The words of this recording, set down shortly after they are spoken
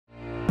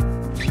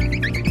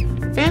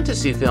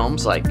Fantasy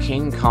films like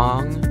King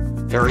Kong,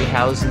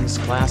 Harryhausen's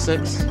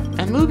classics,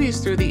 and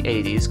movies through the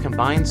 80s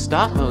combined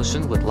stop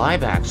motion with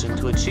live action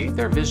to achieve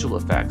their visual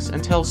effects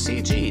until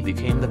CG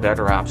became the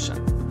better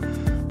option.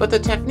 But the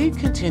technique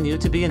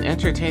continued to be an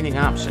entertaining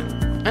option,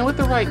 and with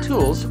the right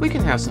tools, we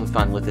can have some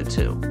fun with it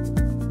too.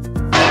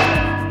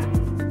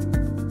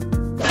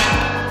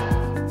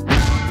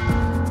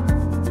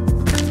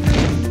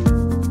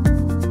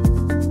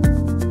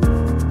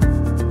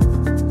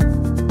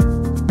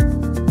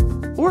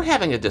 We're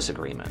having a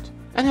disagreement,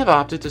 and have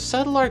opted to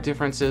settle our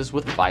differences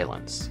with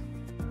violence.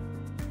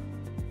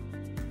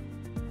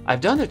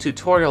 I've done a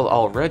tutorial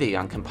already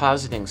on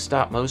compositing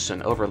stop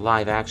motion over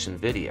live action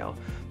video,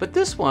 but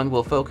this one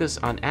will focus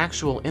on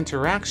actual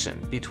interaction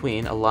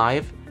between a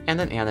live and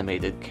an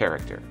animated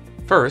character.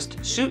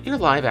 First, shoot your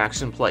live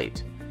action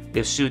plate.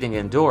 If shooting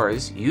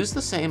indoors, use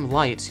the same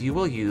lights you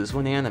will use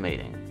when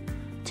animating.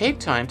 Take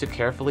time to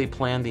carefully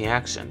plan the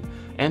action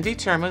and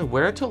determine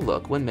where to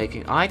look when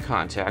making eye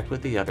contact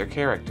with the other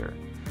character.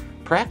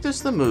 Practice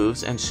the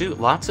moves and shoot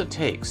lots of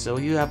takes so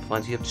you have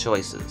plenty of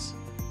choices.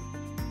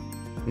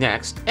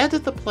 Next,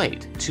 edit the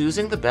plate,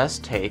 choosing the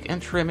best take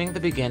and trimming the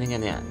beginning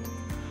and end.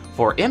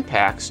 For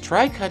impacts,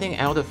 try cutting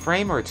out a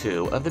frame or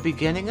two of the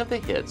beginning of the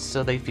hits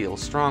so they feel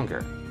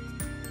stronger.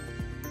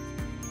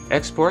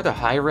 Export a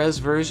high-res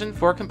version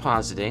for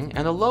compositing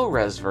and a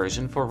low-res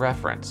version for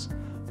reference.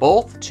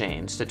 Both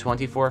change to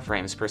 24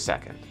 frames per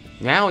second.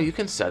 Now you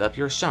can set up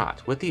your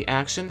shot with the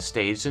action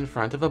staged in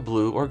front of a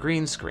blue or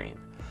green screen.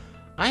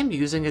 I'm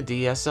using a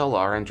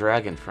DSLR and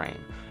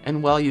Dragonframe,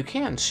 and while you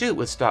can shoot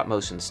with Stop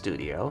Motion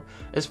Studio,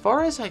 as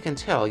far as I can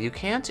tell you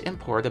can't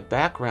import a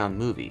background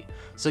movie,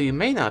 so you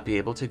may not be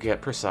able to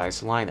get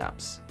precise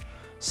lineups.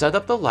 Set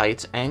up the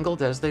lights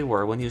angled as they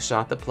were when you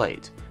shot the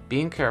plate,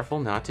 being careful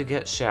not to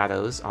get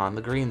shadows on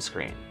the green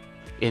screen.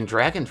 In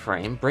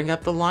Dragonframe, bring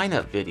up the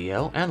lineup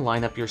video and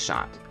line up your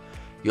shot.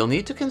 You'll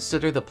need to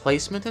consider the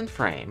placement in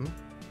frame,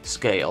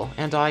 scale,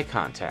 and eye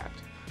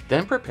contact.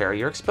 Then prepare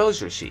your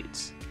exposure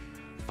sheets.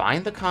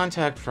 Find the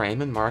contact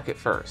frame and mark it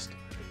first.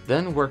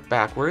 Then work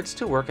backwards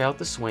to work out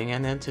the swing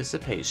and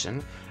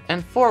anticipation,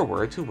 and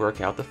forward to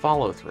work out the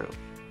follow-through.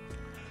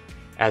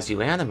 As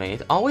you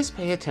animate, always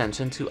pay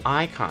attention to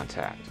eye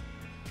contact.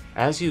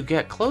 As you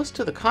get close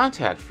to the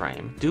contact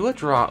frame, do a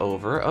draw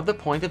over of the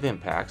point of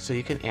impact so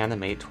you can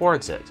animate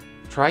towards it.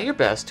 Try your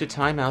best to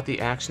time out the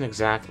action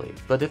exactly,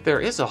 but if there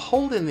is a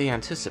hold in the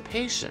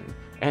anticipation,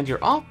 and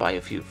you're off by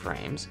a few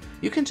frames,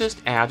 you can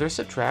just add or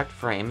subtract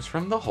frames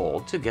from the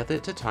hold to get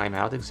it to time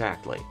out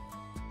exactly.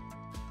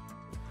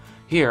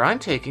 Here I'm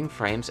taking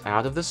frames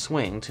out of the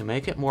swing to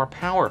make it more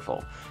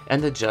powerful,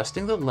 and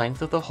adjusting the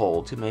length of the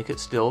hold to make it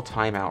still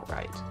time out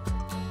right.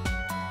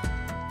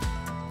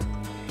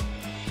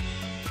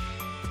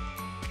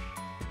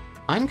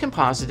 I'm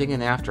compositing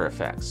in After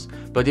Effects,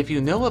 but if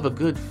you know of a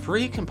good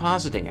free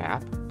compositing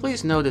app,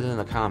 please note it in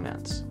the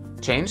comments.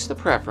 Change the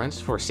preference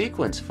for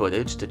sequence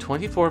footage to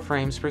 24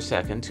 frames per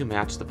second to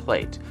match the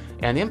plate,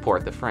 and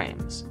import the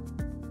frames.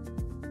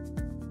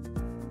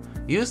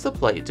 Use the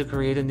plate to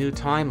create a new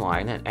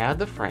timeline and add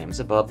the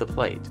frames above the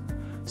plate.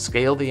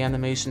 Scale the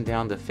animation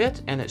down to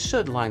fit and it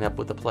should line up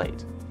with the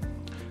plate.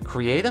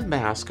 Create a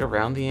mask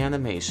around the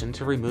animation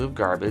to remove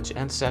garbage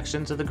and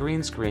sections of the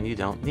green screen you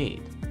don't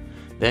need.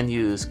 Then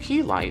use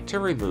Key Light to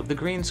remove the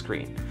green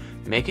screen,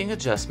 making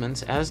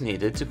adjustments as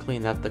needed to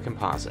clean up the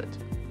composite.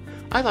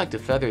 I like to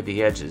feather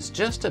the edges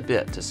just a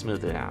bit to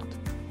smooth it out.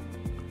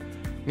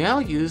 Now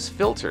use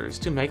filters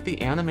to make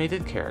the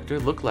animated character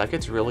look like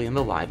it's really in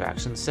the live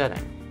action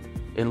setting.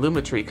 In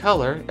Lumetri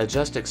Color,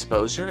 adjust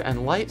exposure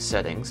and light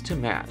settings to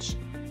match,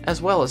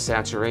 as well as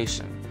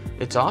saturation.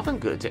 It's often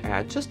good to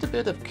add just a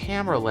bit of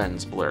camera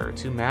lens blur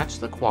to match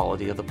the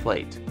quality of the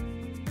plate.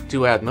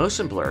 To add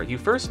motion blur, you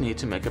first need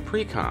to make a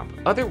pre-comp,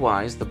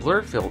 otherwise the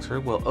blur filter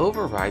will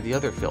override the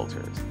other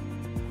filters.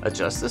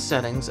 Adjust the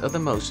settings of the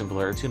motion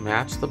blur to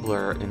match the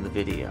blur in the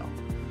video.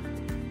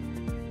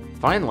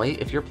 Finally,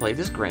 if your plate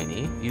is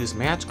grainy, use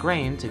Match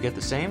Grain to get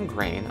the same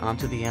grain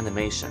onto the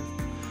animation.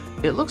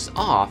 It looks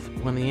off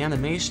when the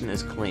animation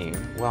is clean,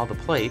 while the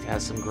plate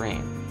has some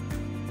grain.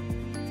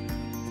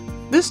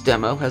 This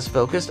demo has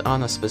focused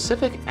on a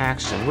specific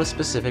action with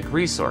specific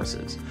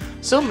resources,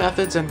 so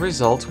methods and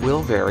results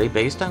will vary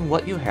based on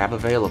what you have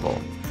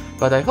available.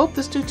 But I hope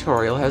this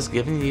tutorial has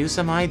given you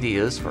some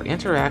ideas for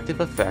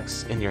interactive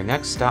effects in your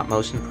next stop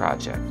motion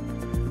project.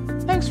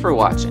 Thanks for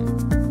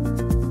watching.